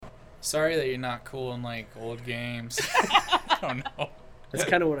Sorry that you're not cool in like old games. I don't know. That's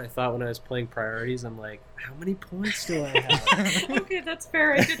kind of what I thought when I was playing Priorities. I'm like, how many points do I have? Okay, that's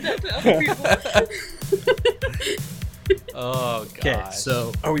fair. I did that to other people. Oh gosh. Okay,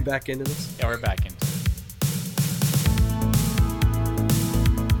 so are we back into this? Yeah, we're back into it.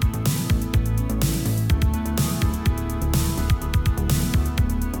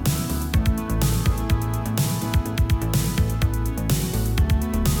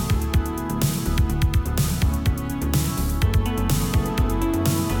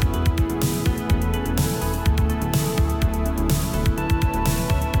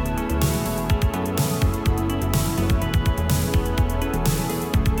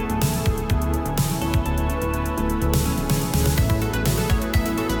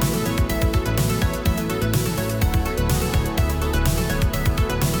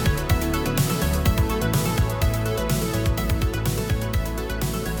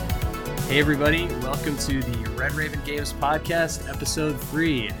 Hey everybody, welcome to the Red Raven Games Podcast, Episode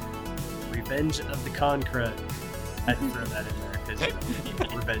 3, Revenge of the Concrud. I had to throw that in there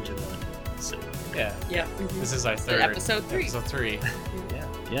because Revenge of the City. Yeah. Yeah. This is our third episode 3. Episode 3.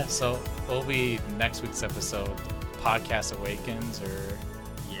 Yeah. So it'll be next week's episode, Podcast Awakens, or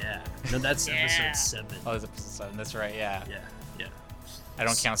Yeah. No, that's Yeah. Episode 7. oh, it's episode 7. That's right. Yeah. Yeah. I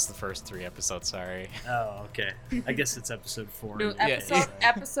don't count the first 3 episodes. Sorry. Oh, okay. I guess it's Episode 4. No, in that episode, case, right?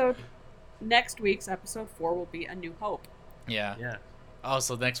 episode, next week's episode 4 will be A New Hope. Yeah. Yeah. Oh,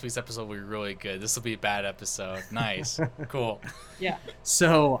 so next week's episode will be really good. This will be a bad episode. Nice. Cool. Yeah.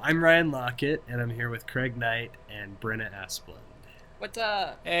 So, I'm Ryan Lockett, and I'm here with Craig Knight and Brenna Asplund. What's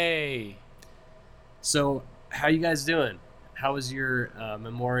up? Hey. So, how you guys doing? How was your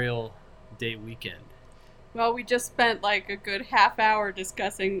Memorial Day weekend? Well, we just spent like a good half hour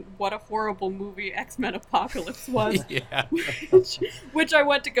discussing what a horrible movie X-Men Apocalypse was, Yeah. which I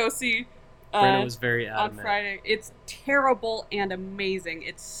went to go see Brenna was very on adamant. Friday. It's terrible and amazing.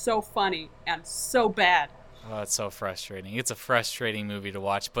 It's so funny and so bad. Oh, it's so frustrating. It's a frustrating movie to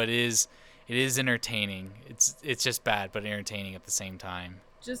watch, but it is entertaining. It's just bad, but entertaining at the same time.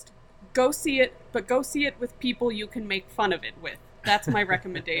 Just go see it, but go see it with people you can make fun of it with. That's my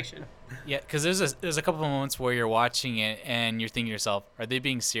recommendation. Yeah, because there's a couple of moments where you're watching it and you're thinking to yourself, are they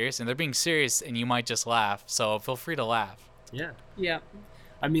being serious? And they're being serious, and you might just laugh. So feel free to laugh. Yeah. Yeah.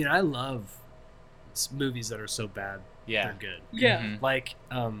 I mean, I love movies that are so bad Yeah. they're good. Yeah. Mhm. Like,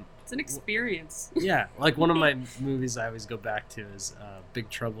 It's an experience. yeah, like one of my movies I always go back to is Big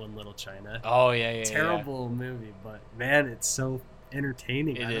Trouble in Little China. Oh yeah. Terrible movie, but man, it's so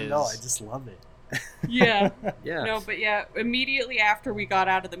entertaining. It I don't know, I is. just love it. Yeah. Yeah. No, but yeah, immediately after we got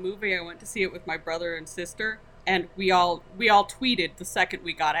out of the movie, I went to see it with my brother and sister, and we all tweeted the second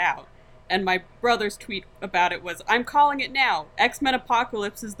we got out. And my brother's tweet about it was, "I'm calling it now. X-Men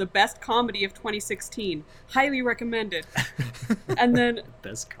Apocalypse is the best comedy of 2016. Highly recommended." And then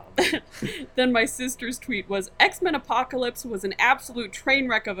Best comedy. then my sister's tweet was, "X-Men Apocalypse was an absolute train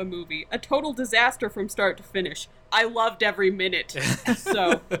wreck of a movie, a total disaster from start to finish. I loved every minute."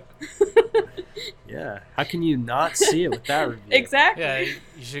 So Yeah. How can you not see it with that review? exactly. Yeah,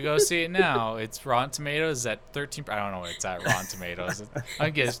 you should go see it now. It's Rotten Tomatoes at 13. I don't know what it's at Rotten Tomatoes. I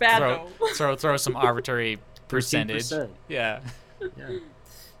guess It's bad, throw some arbitrary percentage. 13%. Yeah. Yeah.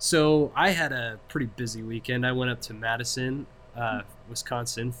 So I had a pretty busy weekend. I went up to Madison,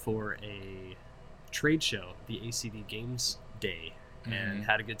 Wisconsin for a trade show, the ACD Games Day, and Mhm.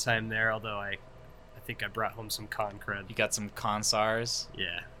 had a good time there. Although I think I brought home some con cred. You got some consars.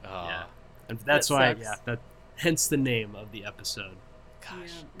 Yeah, Oh, yeah, and that's That why. sucks. Yeah, that hence the name of the episode. gosh.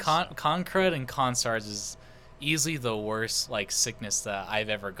 Yeah. Concred and consars is easily the worst like sickness that I've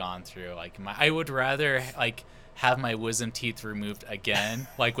ever gone through. Like I would rather like have my wisdom teeth removed again,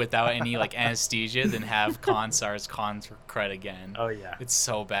 like without any like anesthesia, than have concred again. Oh yeah, It's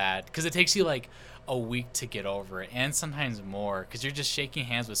so bad because it takes you like a week to get over it, and sometimes more because you're just shaking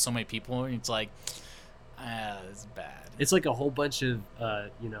hands with so many people, and it's like, it's bad. it's like a whole bunch of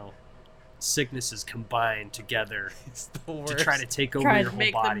sicknesses combined together It's the worst. to try to take over Trying your to whole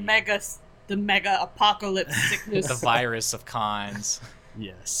make body. the mega apocalypse sickness. the virus of cons.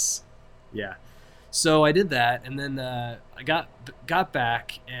 Yes. Yeah. So I did that, and then I got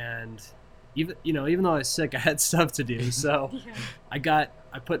back, and even though I was sick, I had stuff to do. So Yeah.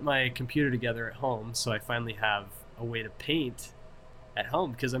 I put my computer together at home, so I finally have a way to paint at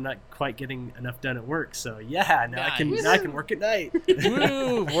home because I'm not quite getting enough done at work. So yeah, now I Nice. can work at night.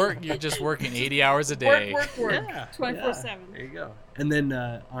 Woo! You're just working 80 hours a day. Work. Yeah, 24/7. yeah. There you go. And then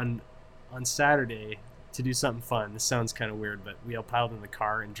on Saturday to do something fun. This sounds kind of weird, but we all piled in the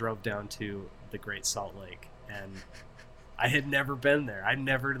car and drove down to the Great Salt Lake, and I had never been there. I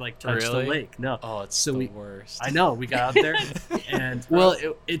never like touched Really? the lake. No. Oh, it's So the we- worst. I know. We got out there, and well,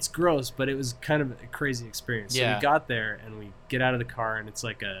 it's gross, but it was kind of a crazy experience. So Yeah. we got there, and we get out of the car, and it's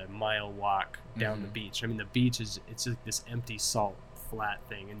like a mile walk down the Mhm. beach. I mean, the beach it's like this empty salt flat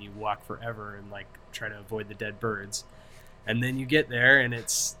thing, and you walk forever and like try to avoid the dead birds, and then you get there, and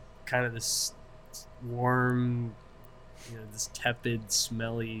it's kind of this warm, this tepid,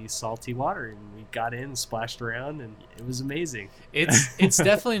 smelly, salty water, and we got in, splashed around, and it was amazing. It's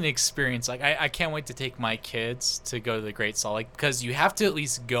definitely an experience. Like I can't wait to take my kids to go to the Great Salt Lake, because you have to at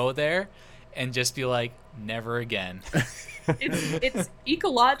least go there and just be like, never again. It's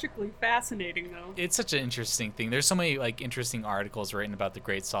ecologically fascinating though. It's such an interesting thing. There's so many like interesting articles written about the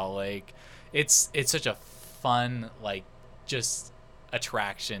Great Salt Lake. It's such a fun, like, just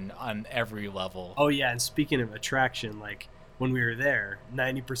attraction on every level. Oh yeah, and speaking of attraction, like when we were there,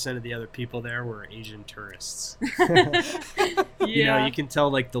 90% of the other people there were Asian tourists. Yeah. You can tell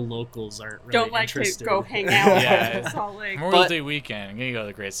like the locals aren't really Don't like interested. to go hang out Yeah. at Salt Lake. Memorial But- Day weekend, I'm gonna go to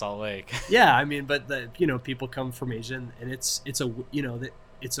the Great Salt Lake. Yeah, I mean, but people come from Asia, and it's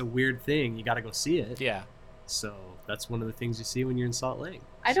a weird thing. You got to go see it. Yeah. So that's one of the things you see when you're in Salt Lake.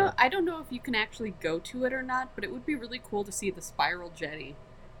 I don't know if you can actually go to it or not, but it would be really cool to see the Spiral Jetty.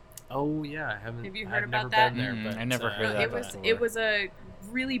 Oh yeah, I haven't. Have you heard I've about never that? been there, Mm, but I never heard that It was before. it was a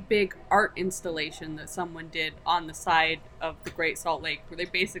really big art installation that someone did on the side of the Great Salt Lake, where they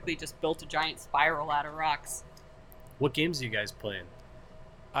basically just built a giant spiral out of rocks. What games are you guys playing?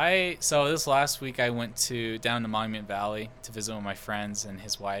 So this last week I went down to Monument Valley to visit with my friends and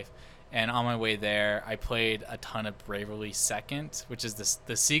his wife, and on my way there I played a ton of Bravely Second, which is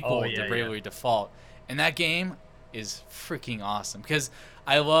the sequel Oh, yeah, to Bravely Default, and that game is freaking awesome because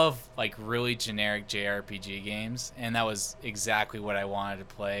I love like really generic JRPG games, and that was exactly what I wanted to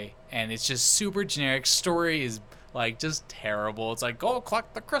play. And it's just super generic. Story is like just terrible. It's like go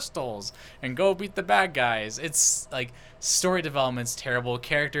collect the crystals and go beat the bad guys. It's like story development's terrible.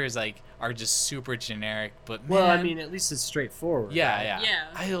 Characters like are just super generic. But Well, I man, mean, at least it's straightforward. yeah, right? yeah, Yeah.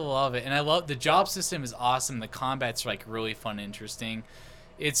 I love it, and I love the job system is awesome. The combat's like really fun, and interesting.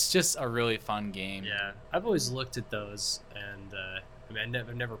 It's just a really fun game. Yeah, I've always looked at those, and I mean,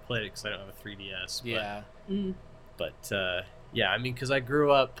 I've never played it because I don't have a 3DS. But, Yeah. Mm. But yeah, I mean, because I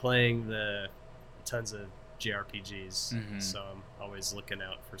grew up playing the tons of JRPGs, Mhm. so I'm always looking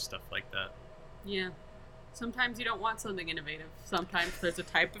out for stuff like that. Yeah. Sometimes you don't want something innovative. Sometimes there's a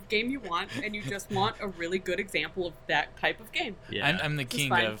type of game you want, and you just want a really good example of that type of game. Yeah. I'm the king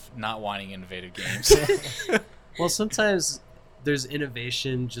fine. of not wanting innovative games. Well, sometimes there's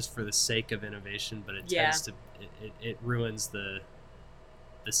innovation just for the sake of innovation, but it Yeah. tends to it ruins the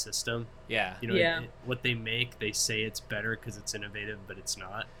system. Yeah. Yeah. What they make, they say it's better because it's innovative, but it's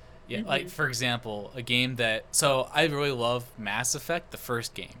not. Yeah, Mhm. like for example, a game so I really love Mass Effect, the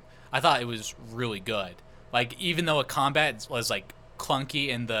first game. I thought it was really good. Like even though a combat was like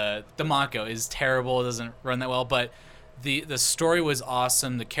clunky and the Mako is terrible, it doesn't run that well, but the story was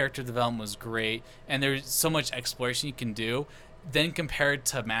awesome, the character development was great, and there's so much exploration you can do. Then compared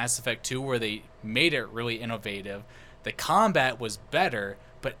to Mass Effect 2 where they made it really innovative, the combat was better,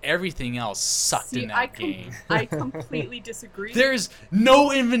 but everything else sucked See, in that game. I completely disagree. There's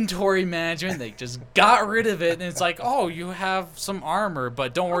no inventory management. They just got rid of it, and it's like, oh, you have some armor,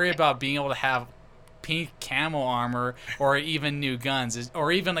 but don't worry Okay. about being able to have pink camo armor or even new guns.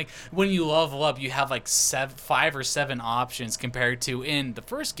 Or even like when you level up, you have like 5 or 7 options compared to in the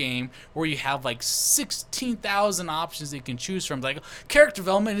first game where you have like 16,000 options that you can choose from. Like character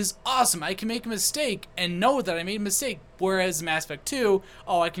development is awesome. I can make a mistake and know that I made a mistake. Whereas Mass Effect 2,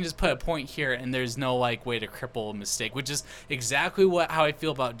 I can just put a point here and there's no like way to cripple a mistake, which is exactly how I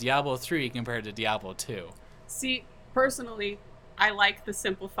feel about Diablo 3 compared to Diablo 2. See, personally, I like the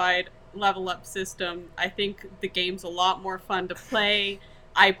simplified level up system. I think the game's a lot more fun to play.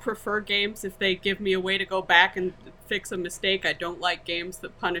 I prefer games if they give me a way to go back and fix a mistake. I don't like games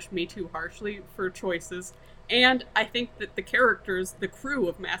that punish me too harshly for choices. And I think that the characters, the crew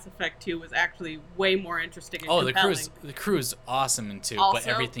of Mass Effect 2 was actually way more interesting and compelling. The crew is awesome in 2, but Also-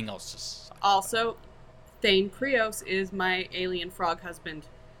 everything else just sucks. Also, Thane Krios is my alien frog husband.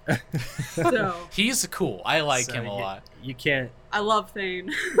 So, He's cool. I like So him a lot. You can't. I love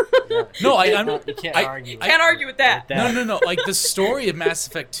Thane. No, You can't I- argue. I- Can't argue with that. No. Like the story of Mass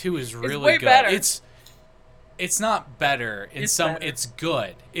Effect 2 is really way good. better. It's not better. It's better. It's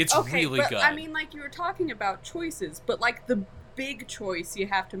good. It's Okay, really but good. I mean, like you were talking about choices, but like the big choice you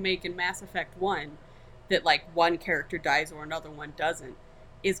have to make in Mass Effect 1 that like one character dies or another one doesn't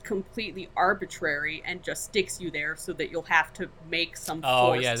is completely arbitrary and just sticks you there so that you'll have to make some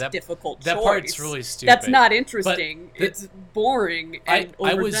difficult that choice. part's really stupid. That's not interesting. It's boring and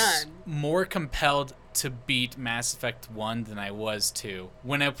overdone. I was more compelled to beat Mass Effect 1 than I was 2.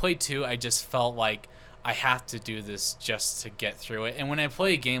 When I played 2, I just felt like I have to do this just to get through it. And when I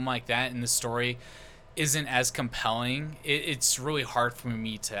play a game like that and the story isn't as compelling, it's really hard for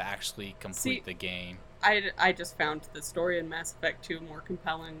me to actually complete the game. I just found the story in Mass Effect 2 more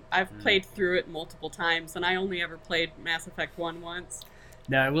compelling. I've played through it multiple times, and I only ever played Mass Effect 1 once.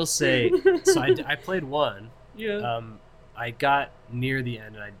 Now, I will say, so I played 1. Yeah. I got near the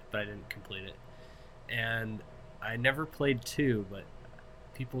end, but I didn't complete it. And I never played 2, but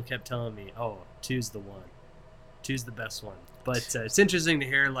people kept telling me, oh, 2's the one. 2's the best one. But it's interesting to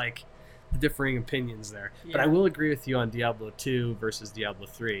hear, like, the differing opinions there. Yeah. But I will agree with you on Diablo 2 versus Diablo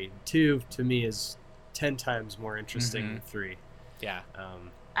 3. 2, to me, is 10 times more interesting than 3. Yeah.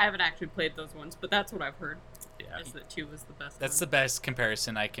 I haven't actually played those ones, but that's what I've heard. Yeah. Is that 2 is the best That's one. the best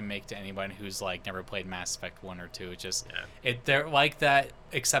comparison I can make to anyone who's like never played Mass Effect 1 or 2. They're like that,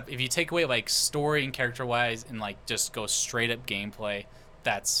 except if you take away like story and character wise and like just go straight up gameplay,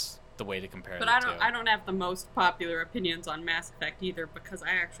 that's the way to compare but I don't have the most popular opinions on Mass Effect either, because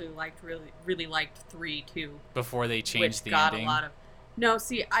I actually really liked 3 too. Before they changed the ending. No,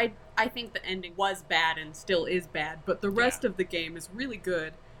 see, I think the ending was bad and still is bad, but the rest of the game is really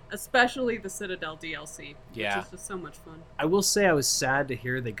good, especially the Citadel DLC, which is just so much fun. I will say I was sad to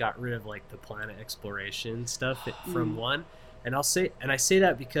hear they got rid of like the planet exploration stuff from 1, and I say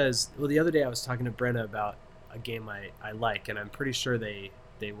that because the other day I was talking to Brenna about a game I like, and I'm pretty sure they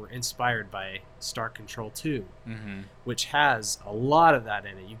were inspired by Star Control 2, which has a lot of that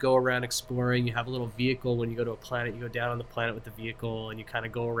in it. You go around exploring, you have a little vehicle. When you go to a planet, you go down on the planet with the vehicle, and you kind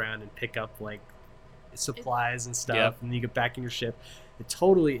of go around and pick up like supplies and stuff, and then you get back in your ship. It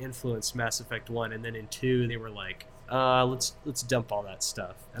totally influenced Mass Effect 1, and then in 2, they were like, let's dump all that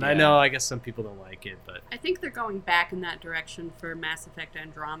stuff. And I guess some people don't like it, but I think they're going back in that direction for Mass Effect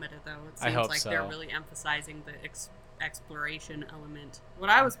Andromeda, though. It seems like they're really emphasizing the exploration element. What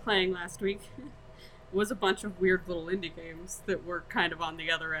I was playing last week was a bunch of weird little indie games that were kind of on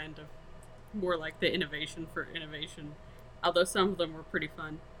the other end of more like the innovation for innovation, although some of them were pretty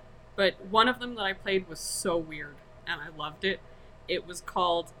fun. But one of them that I played was so weird, and I loved it. It was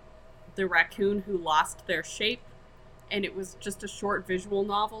called The Raccoon Who Lost Their Shape, and it was just a short visual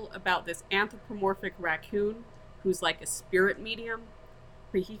novel about this anthropomorphic raccoon who's like a spirit medium,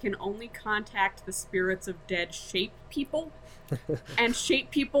 but he can only contact the spirits of dead shape people. And shape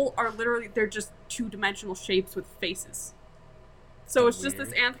people are literally, they're just two-dimensional shapes with faces. So it's just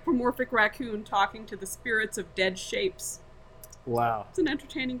this anthropomorphic raccoon talking to the spirits of dead shapes. Wow. It's an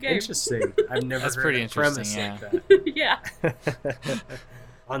entertaining game. Interesting. I've never That's heard pretty a premise interesting, like that. Yeah.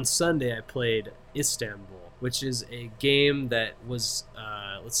 On Sunday, I played Istanbul, which is a game that was,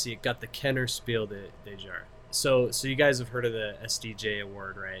 it got the Kenner Spiel de Jour. So you guys have heard of the SDJ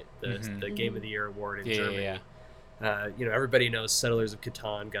award, right? The Game of the Year award in Germany. Yeah. Everybody knows Settlers of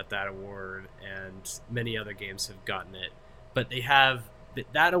Catan got that award, and many other games have gotten it. But they have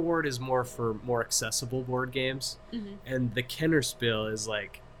that award is more for more accessible board games, and the Kenner Spiel is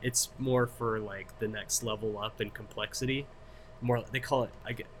like it's more for like the next level up in complexity. More they call it.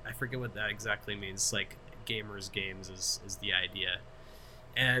 I forget what that exactly means. Like gamers games is the idea,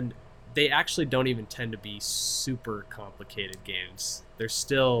 and they actually don't even tend to be super complicated games. They're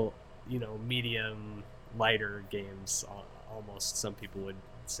still, medium, lighter games, almost, some people would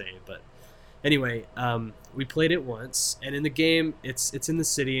say. But anyway, we played it once, and in the game, it's in the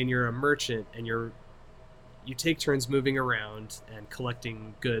city, and you're a merchant, and you take turns moving around and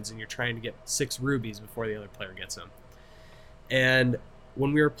collecting goods, and you're trying to get 6 rubies before the other player gets them. And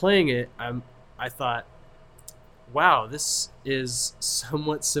when we were playing it, I thought, wow, this is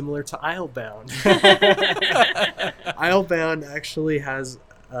somewhat similar to Islebound. Islebound actually has,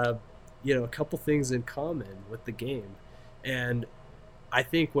 a couple things in common with the game. And I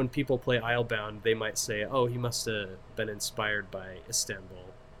think when people play Islebound, they might say, oh, he must have been inspired by Istanbul.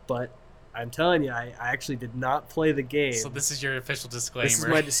 But I'm telling you, I actually did not play the game. So this is your official disclaimer. This is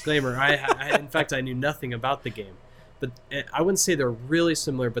my disclaimer. In fact, I knew nothing about the game. But I wouldn't say they're really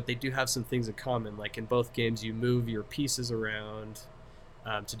similar, but they do have some things in common. Like in both games, you move your pieces around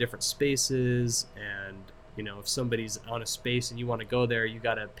to different spaces, and if somebody's on a space and you want to go there, you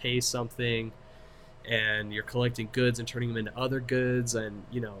got to pay something, and you're collecting goods and turning them into other goods, and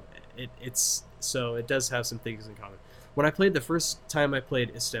it does have some things in common. When I played the first time I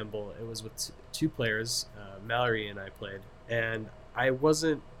played Istanbul, it was with 2 players, Mallory and I played, and I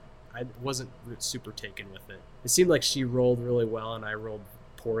wasn't super taken with it. It seemed like she rolled really well and I rolled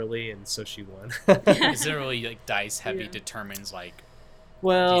poorly, and so she won. Is it really like dice heavy Yeah. determines like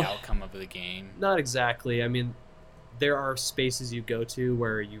Well, the outcome of the game? not exactly. I mean, there are spaces you go to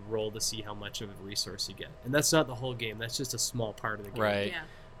where you roll to see how much of a resource you get, and that's not the whole game. That's just a small part of the game. Right. Yeah.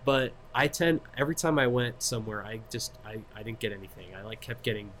 But every time I went somewhere, I didn't get anything. I like kept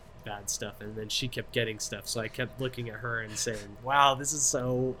getting bad stuff, and then she kept getting stuff. So I kept looking at her and saying, "Wow, this is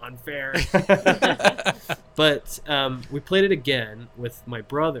so unfair." But we played it again with my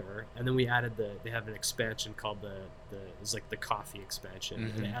brother, and then we added they have an expansion called it's like the coffee expansion,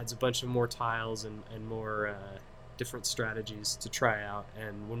 and it Mhm. adds a bunch of more tiles and more different strategies to try out.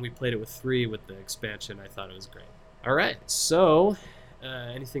 And when we played it with 3 with the expansion, I thought it was great. All right, so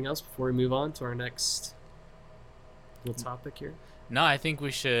anything else before we move on to our next little topic here? No, I think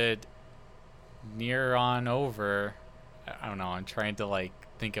we should near on over. I don't know. I'm trying to like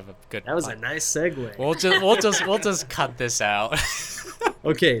think of a good. That was a nice segue. We'll just cut this out.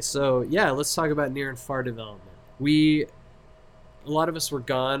 Okay, so yeah, let's talk about near and far development. A lot of us were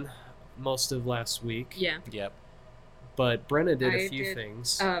gone most of last week. Yeah. Yep. But Brenna did a I few did,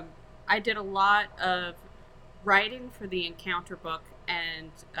 things. I did a lot of writing for the encounter book,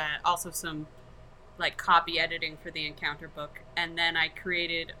 and also some like copy editing for the encounter book, and then I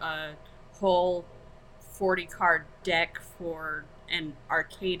created a whole 40 card deck for an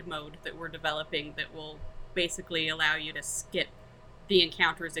arcade mode that we're developing that will basically allow you to skip the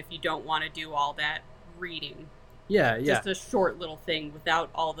encounters if you don't want to do all that reading. Yeah. Just a short little thing without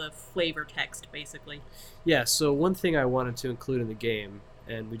all the flavor text, basically. Yeah, so one thing I wanted to include in the game,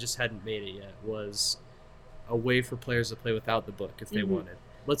 and we just hadn't made it yet, was a way for players to play without the book if they Mhm. wanted.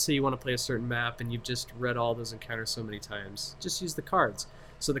 Let's say you want to play a certain map and you've just read all those encounters so many times. Just use the cards.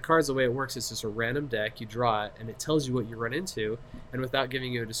 So the cards, the way it works, is just a random deck. You draw it, and it tells you what you run into. And without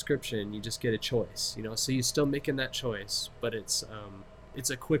giving you a description, you just get a choice. So you're still making that choice, but it's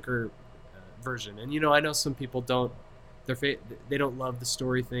a quicker version. And I know some people don't. They don't love the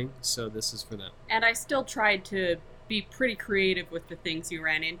story thing, so this is for them. And I still tried to be pretty creative with the things you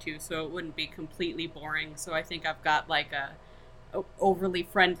ran into, so it wouldn't be completely boring. So I think I've got like a overly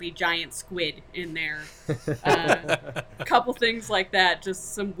friendly giant squid in there. A couple things like that,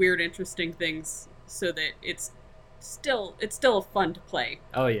 just some weird, interesting things, so that it's still fun to play.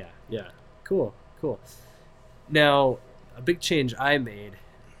 Oh yeah. Cool. Now, a big change I made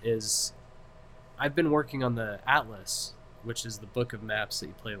is I've been working on the Atlas, which is the book of maps that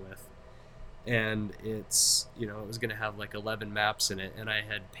you play with. And it's, it was going to have like 11 maps in it. And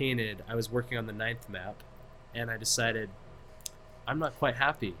I was working on the 9th map, and I decided I'm not quite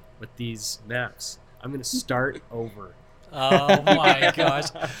happy with these maps. I'm going to start over. Oh my gosh!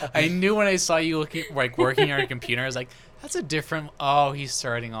 I knew when I saw you working on your computer, I was like, "That's a different." Oh, he's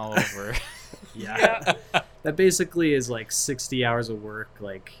starting all over. Yeah. That basically is like 60 hours of work,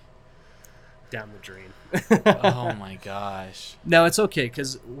 like down the drain. Oh my gosh! No, it's okay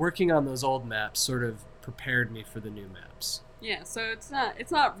because working on those old maps sort of prepared me for the new maps. Yeah, so it's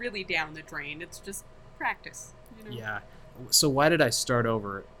not really down the drain. It's just practice. Yeah. So why did I start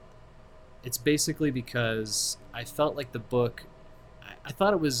over? It's basically because I felt like the book, I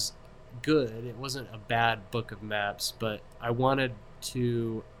thought it was good. It wasn't a bad book of maps, but I wanted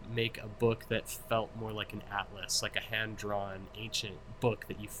to make a book that felt more like an atlas, like a hand-drawn ancient book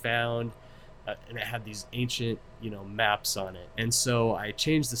that you found, and it had these ancient, maps on it. And so I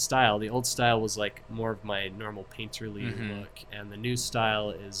changed the style. The old style was like more of my normal painterly look, and the new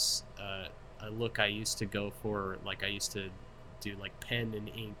style is a look I used to go for. Like I used to do like pen and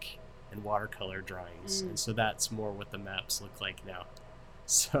ink and watercolor drawings, and so that's more what the maps look like now.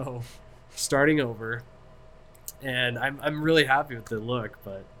 So starting over, and I'm really happy with the look.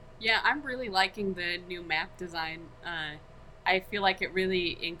 But yeah, I'm really liking the new map design. I feel like it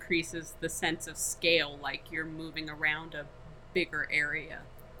really increases the sense of scale, like you're moving around a bigger area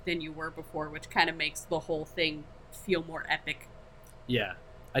than you were before, which kind of makes the whole thing feel more epic. yeah,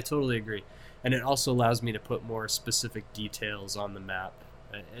 I totally agree. And it also allows me to put more specific details on the map.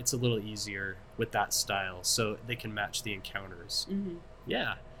 It's a little easier with that style, so they can match the encounters. Mm-hmm.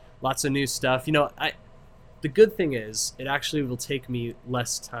 Yeah, lots of new stuff. The good thing is it actually will take me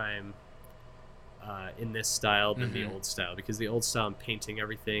less time in this style than the old style, because the old style I'm painting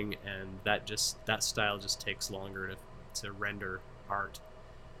everything, and that style just takes longer to render art.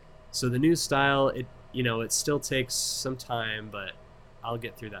 So the new style, it still takes some time, but I'll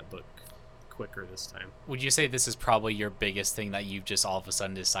get through that book quicker this time. Would you say this is probably your biggest thing that you've just all of a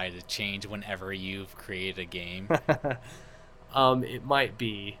sudden decided to change whenever you've created a game? It might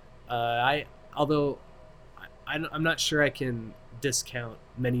be. I'm not sure I can discount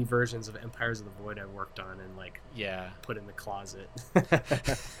many versions of Empires of the Void I worked on and like Yeah. put in the closet.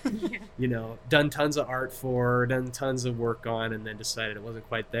 Yeah. You know, done tons of art for, done tons of work on, and then decided it wasn't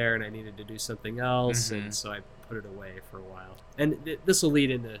quite there and I needed to do something else, Mhm. and so I put it away for a while. And this will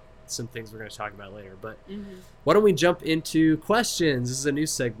lead into some things we're going to talk about later, but why don't we jump into questions? This is a new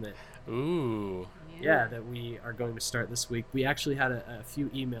segment. Ooh. Yeah, that we are going to start this week. We actually had a few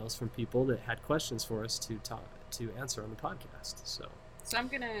emails from people that had questions for us to answer on the podcast. So I'm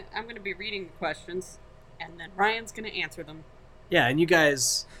gonna be reading the questions, and then Ryan's gonna answer them. yeah, and you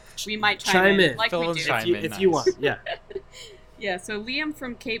guys We might chime in. like Fill we in do. chime in. if you want. Yeah. Yeah. So Liam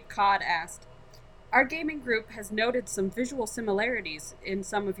from Cape Cod asked, "Our gaming group has noted some visual similarities in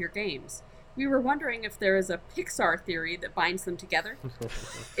some of your games. We were wondering if there is a Pixar theory that binds them together.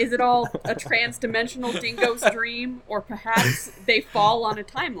 Is it all a trans-dimensional dingo's dream, or perhaps they fall on a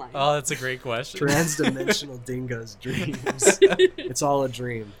timeline?" Oh, that's a great question. Transdimensional dingo's dreams. It's all a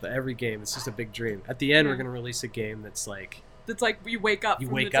dream. Every game, it's just a big dream. At the end, we're Yeah. going to release a game that's like It's like you wake up you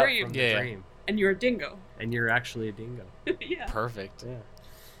from wake the up dream, from Yeah. the dream, and you're a dingo. and you're actually a dingo. Yeah. Perfect.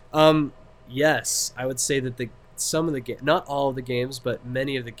 Yeah. Yes, I would say that some of the not all of the games, but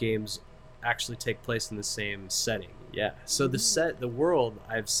many of the games actually take place in the same setting. Yeah. So the world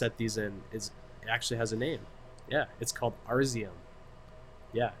I've set these in actually has a name. Yeah, it's called Arzium.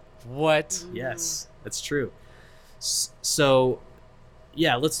 Yeah. What? Yes, that's true. So,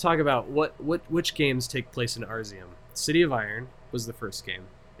 yeah, let's talk about which games take place in Arzium. City of Iron was the first game,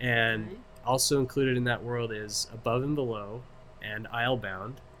 and Right. also included in that world is Above and Below, and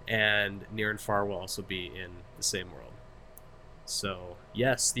Islebound, and Near and Far will also be in the same world. So,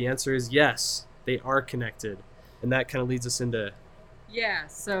 yes, the answer is yes, they are connected, and that kind of leads us into Yeah,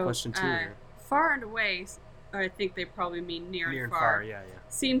 so question 2 here. Far and Away, I think they probably mean near Near and and Far, yeah.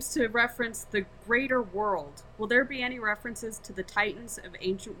 seems to reference the greater world. Will there be any references to the Titans of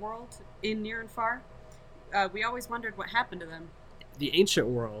Ancient World in Near and Far? We always wondered what happened to them. The ancient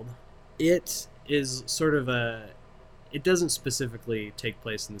world, it is sort of it doesn't specifically take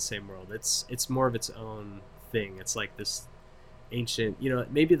place in the same world. It's more of its own thing. It's like this ancient,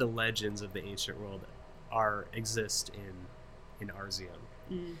 maybe the legends of the ancient world exist in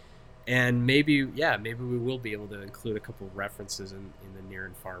Arzium. And maybe we will be able to include a couple of references in the Near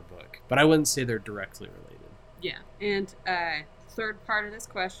and Far book, but I wouldn't say they're directly related. Yeah, and third part of this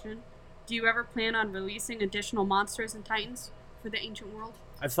question, do you ever plan on releasing additional monsters and Titans for the ancient world?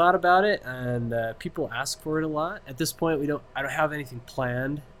 I've thought about it, and people ask for it a lot. At this point, I don't have anything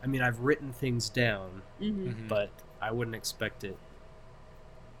planned. I mean, I've written things down, Mm-hmm. but I wouldn't expect it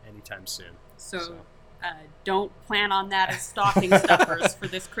anytime soon. So don't plan on that as stocking stuffers for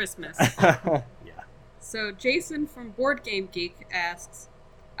this Christmas. Yeah. So Jason from Board Game Geek asks,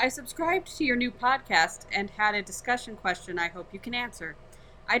 I subscribed to your new podcast and had a discussion question I hope you can answer.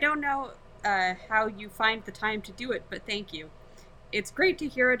 I don't know how you find the time to do it, but thank you. It's great to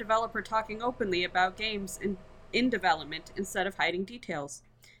hear a developer talking openly about games in development instead of hiding details.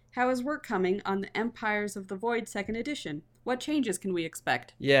 How is work coming on the Empires of the Void 2nd Edition? What changes can we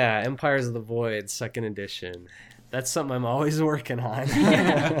expect? Yeah, Empires of the Void 2nd Edition. That's something I'm always working on.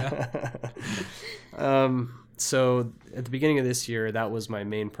 So at the beginning of this year, that was my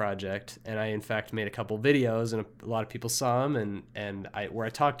main project, and I in fact made a couple videos, and a lot of people saw them, and where I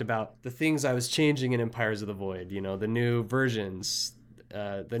talked about the things I was changing in Empires of the Void. The new versions,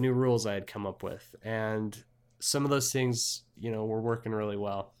 the new rules I had come up with, and some of those things, were working really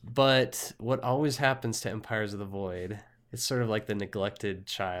well. But what always happens to Empires of the Void, it's sort of like the neglected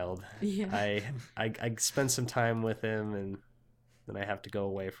child. Yeah. I spend some time with him, and then I have to go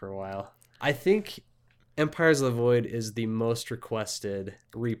away for a while. I think Empires of the Void is the most requested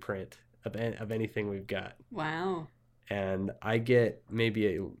reprint of anything we've got. Wow. And I get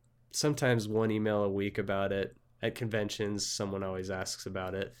maybe sometimes one email a week about it. At conventions, someone always asks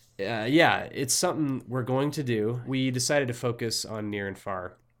about it. Yeah, it's something we're going to do. We decided to focus on Near and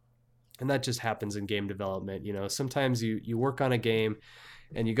Far. And that just happens in game development. Sometimes you work on a game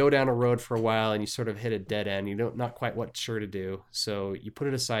and you go down a road for a while and you sort of hit a dead end. You don't not quite what sure to do. So you put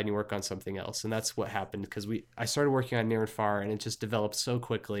it aside and you work on something else. And that's what happened, because I started working on Near and Far, and it just developed so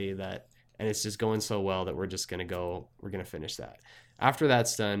quickly and it's just going so well that we're going to finish that. After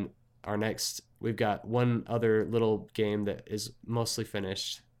that's done, we've got one other little game that is mostly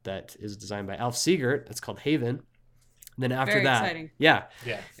finished that is designed by Alf Siegert. It's called Haven. Then after Very that, exciting. yeah.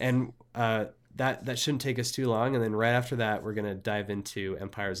 And That shouldn't take us too long, and then right after that, we're gonna dive into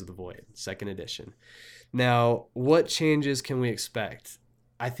Empires of the Void 2nd Edition. Now, what changes can we expect?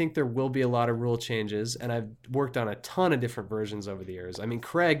 I think there will be a lot of rule changes, and I've worked on a ton of different versions over the years. I mean,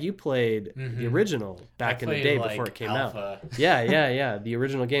 Craig, you played the original back in the day before it came alpha. out. Yeah. The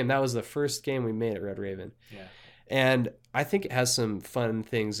original game. That was the first game we made at Red Raven. Yeah. And I think it has some fun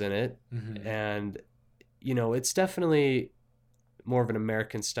things in it. And, it's definitely more of an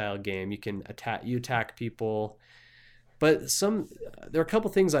American style game. You attack people. But there are a couple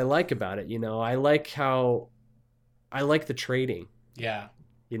things I like about it. I like the trading. Yeah.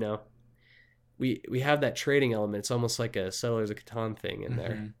 We have that trading element. It's almost like a Settlers of Catan thing in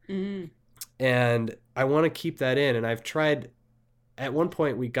there. And I want to keep that in. And I've tried, at one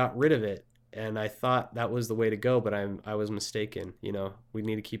point we got rid of it, and I thought that was the way to go, but I was mistaken. We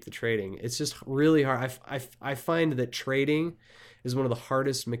need to keep the trading. It's just really hard. I find that trading is one of the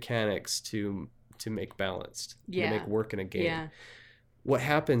hardest mechanics to make balanced, to make work in a game. Yeah. What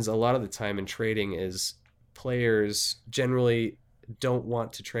happens a lot of the time in trading is players generally don't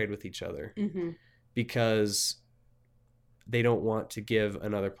want to trade with each other because they don't want to give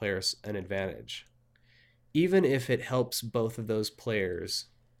another player an advantage. Even if it helps both of those players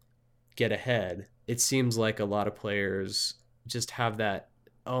get ahead, it seems like a lot of players just have that,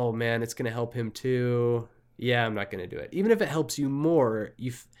 oh man, it's going to help him too. Yeah, I'm not going to do it. Even if it helps you more,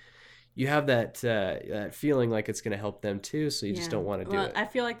 you have that feeling like it's going to help them too, so you just don't want to do it. I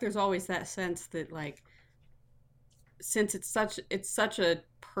feel like there's always that sense that, like, since it's such a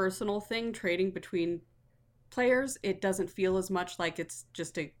personal thing, trading between players, it doesn't feel as much like it's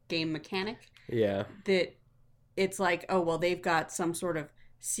just a game mechanic. Yeah. That it's like, oh, well, they've got some sort of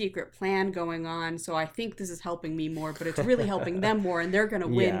secret plan going on, so I think this is helping me more, but it's really helping them more, and they're going to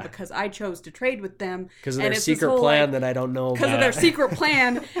win because I chose to trade with them. Because of their secret plan that I don't know about. Because of their secret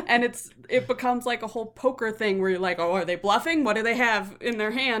plan, and it becomes like a whole poker thing where you're like, oh, are they bluffing? What do they have in their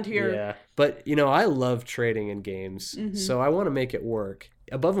hand here? Yeah, but I love trading in games, so I want to make it work.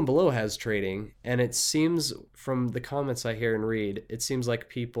 Above and Below has trading, and it seems from the comments I hear and read, it seems like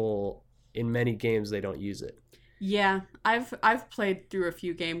people in many games, they don't use it. Yeah, I've played through a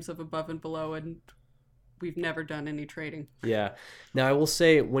few games of Above and Below, and we've never done any trading. Yeah. Now I will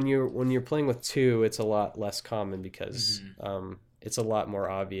say when you're playing with two, it's a lot less common because it's a lot more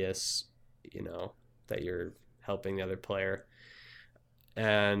obvious, that you're helping the other player,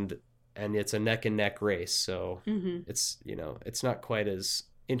 and it's a neck and neck race, so it's it's not quite as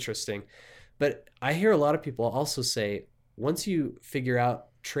interesting. But I hear a lot of people also say once you figure out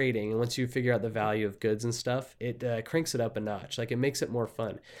trading and once you figure out the value of goods and stuff, it cranks it up a notch. Like, it makes it more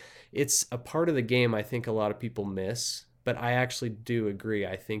fun. It's a part of the game I think a lot of people miss, but I actually do agree.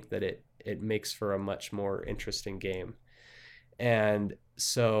 I think that it makes for a much more interesting game. And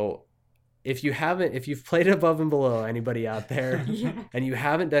so if you've played Above and Below, anybody out there, and you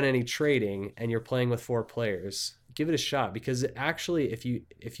haven't done any trading and you're playing with 4 players, give it a shot, because it actually, if you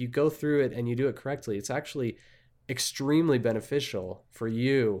go through it and you do it correctly, it's actually extremely beneficial for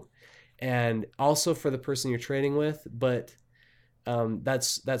you and also for the person you're trading with. But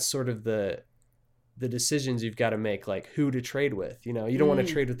that's sort of the decisions you've got to make, like who to trade with. You don't want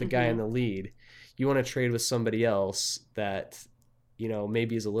to trade with the guy in the lead. You want to trade with somebody else that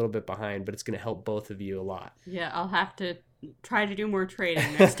maybe is a little bit behind, but it's going to help both of you a lot. Yeah, I'll have to try to do more trading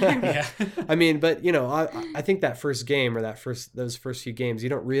next time. Yeah. I mean, but I think that first game or those first few games, you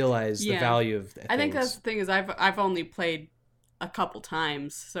don't realize the value of things. I think that's the thing is I've only played a couple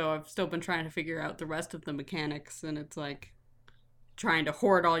times, so I've still been trying to figure out the rest of the mechanics, and it's like trying to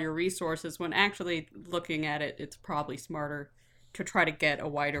hoard all your resources when actually looking at it, it's probably smarter to try to get a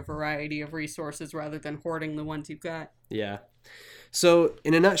wider variety of resources rather than hoarding the ones you've got. Yeah. So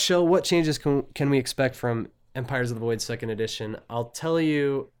in a nutshell, what changes can we expect from Empires of the Void 2nd Edition? I'll tell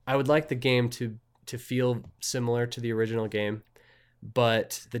you, I would like the game to feel similar to the original game,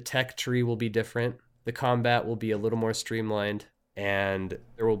 but the tech tree will be different. The combat will be a little more streamlined, and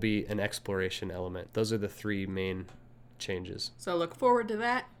there will be an exploration element. Those are the 3 main changes. So look forward to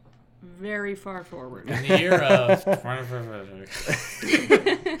that. Very far forward. In the year of...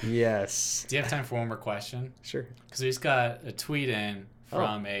 Yes. Do you have time for one more question? Sure. Because we just got a tweet in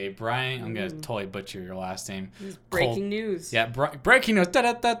from a Brian. I'm going to totally butcher your last name. Breaking news. Yeah, breaking news.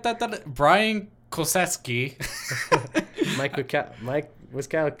 Brian Kosetsky. Mike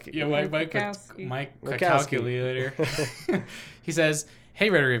Wazkowski. Yeah, Mike Calculator. He says,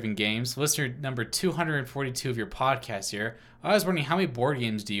 "Hey, Red Raven Games, listener number 242 of your podcast here. I was wondering, how many board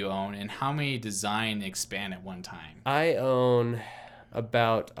games do you own, and how many design and expand at one time?" I own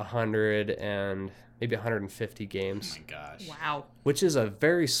about 100 and maybe 150 games. Oh my gosh. Wow. Which is a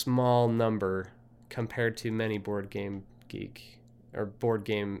very small number compared to many Board Game Geek or board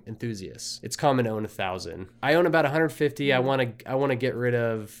game enthusiasts. It's common to own 1,000. I own about 150. I want to get rid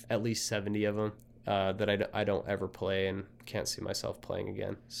of at least 70 of them that I don't ever play and can't see myself playing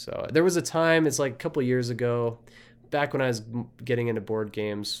again. So there was a time, it's like a couple years ago, back when I was getting into board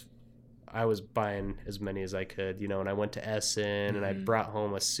games, I was buying as many as I could, and I went to Essen and I brought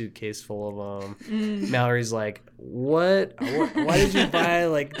home a suitcase full of them. Mallory's like, what? Why did you buy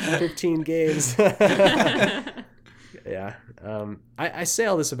like 15 games? Yeah. I say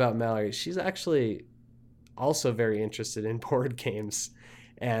all this about Mallory. She's actually also very interested in board games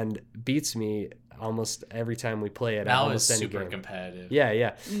and beats me almost every time we play it. Mal is super competitive.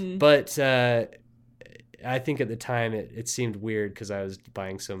 Yeah. But I think at the time it seemed weird because I was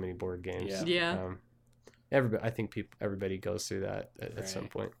buying so many board games. Yeah. I think everybody goes through that at some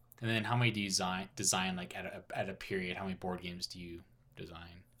point. And then how many do you design like at a period? How many board games do you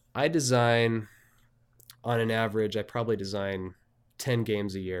design? I design, on an average, I probably design 10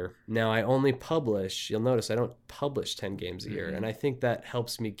 games a year. Now I only publish, you'll notice I don't publish 10 games a year. And I think that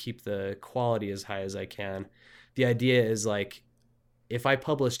helps me keep the quality as high as I can. The idea is like, if I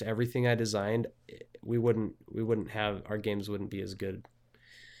published everything I designed, we wouldn't have, our games wouldn't be as good.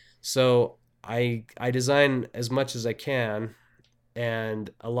 So I design as much as I can, and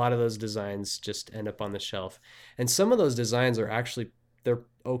a lot of those designs just end up on the shelf. And some of those designs are actually, they're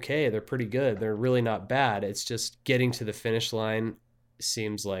okay, they're pretty good, they're really not bad. It's just getting to the finish line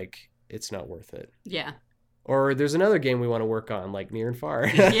seems like it's not worth it. Yeah. Or there's another game we want to work on, like Near and Far.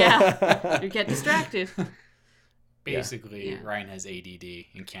 Yeah. You get distracted. Basically, Ryan has ADD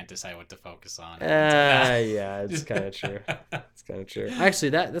and can't decide what to focus on. Yeah, it's kind of true. It's kind of true. Actually,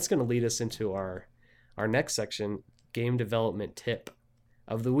 that's going to lead us into our next section, game development tip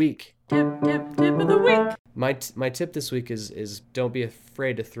of the week. Tip of the week. My tip this week is don't be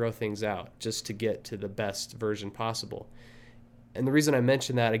afraid to throw things out just to get to the best version possible. And the reason I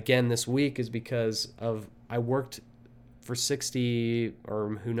mention that again this week is because I worked for 60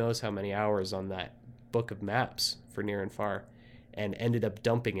 or who knows how many hours on that book of maps for Near and Far and ended up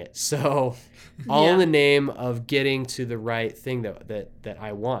dumping it. So all in the name of getting to the right thing that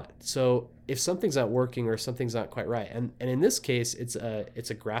I want. So if something's not working or something's not quite right, and in this case it's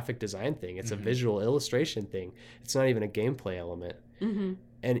a graphic design thing, it's a visual illustration thing, it's not even a gameplay element.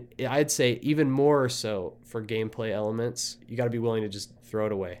 And I'd say even more so for gameplay elements, you got to be willing to just throw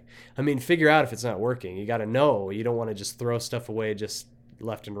it away. I mean, figure out if it's not working. You got to know. You don't want to just throw stuff away just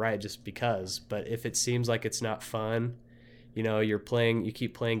left and right just because. But if it seems like it's not fun, you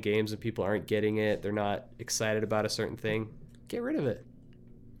keep playing games and people aren't getting it, they're not excited about a certain thing, get rid of it.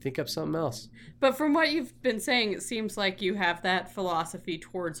 Think up something else. But from what you've been saying, it seems like you have that philosophy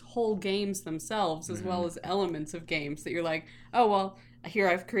towards whole games themselves as well as elements of games that you're like, oh, well, here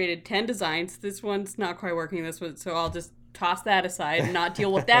I've created 10 designs. This one's not quite working. This one, so I'll just toss that aside and not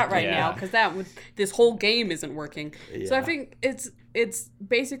deal with that right now because this whole game isn't working. Yeah. So I think it's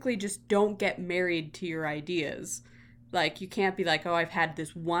basically just don't get married to your ideas. Like, you can't be like, oh, I've had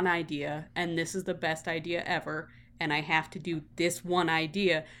this one idea and this is the best idea ever and I have to do this one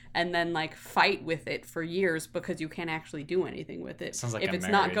idea and then like fight with it for years because you can't actually do anything with it. Sounds like if a it's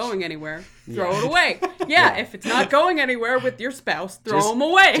marriage. not going anywhere, throw it away. If it's not going anywhere with your spouse, throw them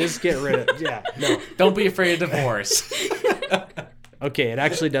away. Just get rid of no. Don't be afraid of divorce. Okay, it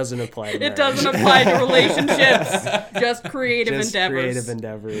actually doesn't apply to marriage. It doesn't apply to relationships. Just creative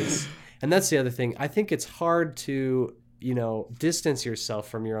endeavors. And that's the other thing. I think it's hard to, distance yourself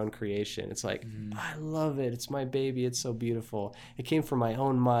from your own creation. It's like, I love it. It's my baby. It's so beautiful. It came from my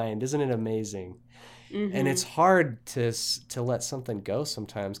own mind. Isn't it amazing? And it's hard to let something go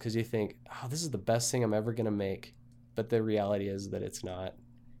sometimes because you think, oh, this is the best thing I'm ever going to make. But the reality is that it's not.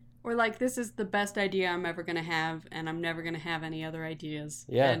 Or like, this is the best idea I'm ever going to have, and I'm never going to have any other ideas.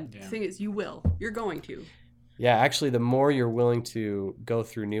 Yeah. And the thing is, you will. You're going to. Yeah, actually, the more you're willing to go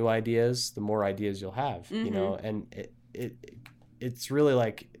through new ideas, the more ideas you'll have, and it's really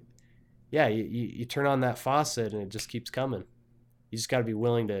like, you turn on that faucet and it just keeps coming. You just got to be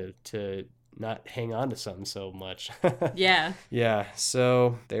willing to not hang on to something so much. Yeah. Yeah,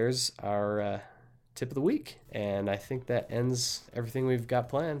 so there's our tip of the week, and I think that ends everything we've got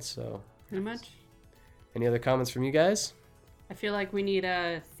planned. So pretty much. Any other comments from you guys? I feel like we need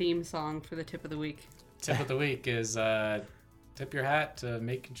a theme song for the tip of the week. Tip of the week is tip your hat to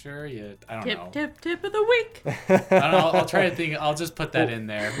making sure you. I don't know. Tip of the week. I don't know. I'll try to think. I'll just put that in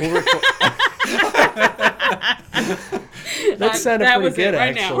there. That sounded pretty good,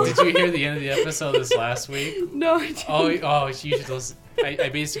 right actually. Did you hear the end of the episode this last week? No, I didn't. Oh, you should listen. I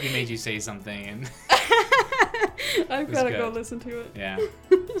basically made you say something, and I've got to go listen to it. Yeah.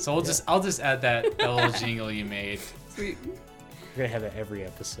 So I'll just add that little jingle you made. Sweet. We're gonna have it every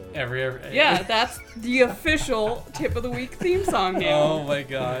episode. Every Yeah, that's the official Tip of the Week theme song now. Oh my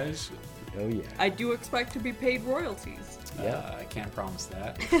gosh. Oh yeah. I do expect to be paid royalties. Yeah. I can't promise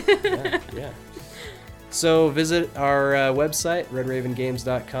that. Yeah. So visit our website,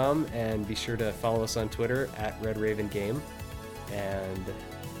 redravengames.com, and be sure to follow us on Twitter at RedRavenGame. And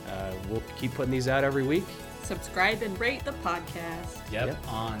we'll keep putting these out every week. Subscribe and rate the podcast. Yep,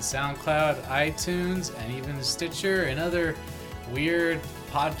 on SoundCloud, iTunes, and even Stitcher and other weird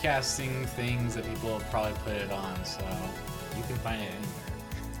podcasting things that people will probably put it on. So you can find it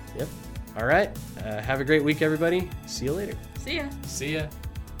anywhere. Yep. All right. Have a great week, everybody. See you later. See ya. See ya.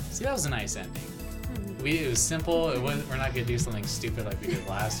 See, that was a nice ending. It was simple. We're not gonna do something stupid like we did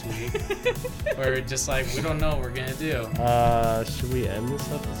last week. We're just like, we don't know what we're gonna do. Should we end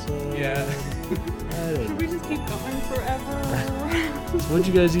this episode? Yeah. I don't Should we just keep going forever? know. What'd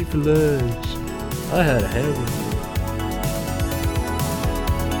you guys eat for lunch? I had a hamburger.